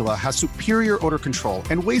formula has superior odor control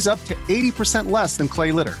and weighs up to 80% less than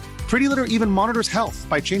clay litter. Pretty Litter even monitors health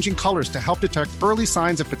by changing colors to help detect early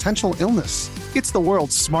signs of potential illness. It's the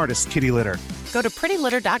world's smartest kitty litter. Go to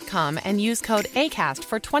prettylitter.com and use code ACAST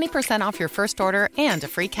for 20% off your first order and a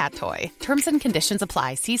free cat toy. Terms and conditions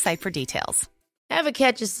apply. See site for details. Ever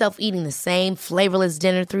catch yourself eating the same flavorless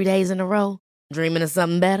dinner 3 days in a row? Dreaming of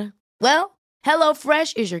something better? Well,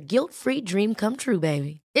 HelloFresh is your guilt-free dream come true,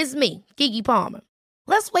 baby. It's me, Keke Palmer.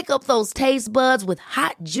 Let's wake up those taste buds with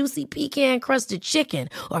hot, juicy pecan-crusted chicken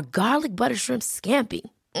or garlic butter shrimp scampi.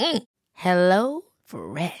 Hello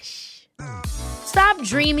Fresh. Stop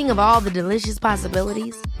dreaming of all the delicious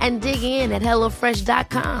possibilities and dig in at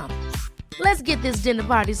HelloFresh.com. Let's get this dinner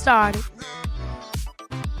party started.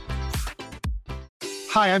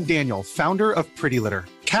 Hi, I'm Daniel, founder of Pretty Litter.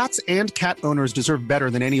 Cats and cat owners deserve better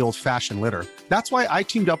than any old-fashioned litter. That's why I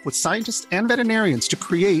teamed up with scientists and veterinarians to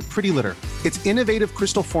create Pretty Litter. Its innovative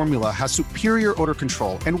crystal formula has superior odor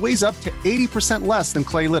control and weighs up to 80% less than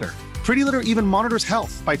clay litter. Pretty Litter even monitors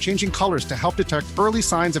health by changing colors to help detect early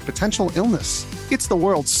signs of potential illness. It's the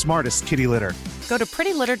world's smartest kitty litter. Go to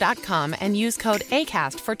prettylitter.com and use code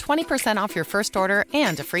ACAST for 20% off your first order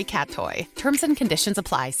and a free cat toy. Terms and conditions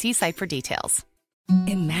apply. See site for details.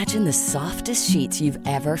 Imagine the softest sheets you've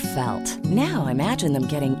ever felt. Now imagine them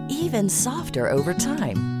getting even softer over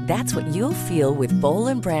time. That's what you'll feel with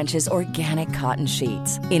Boll & Branch's organic cotton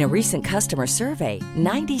sheets. In a recent customer survey,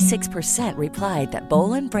 96% replied that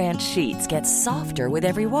Boll & Branch sheets get softer with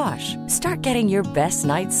every wash. Start getting your best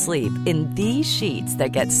night's sleep in these sheets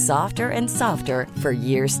that get softer and softer for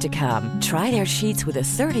years to come. Try their sheets with a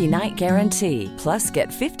 30-night guarantee. Plus, get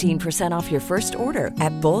 15% off your first order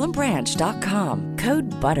at bollandbranch.com. Code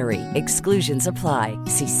BUTTERY. Exclusions apply.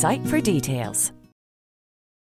 See site for details.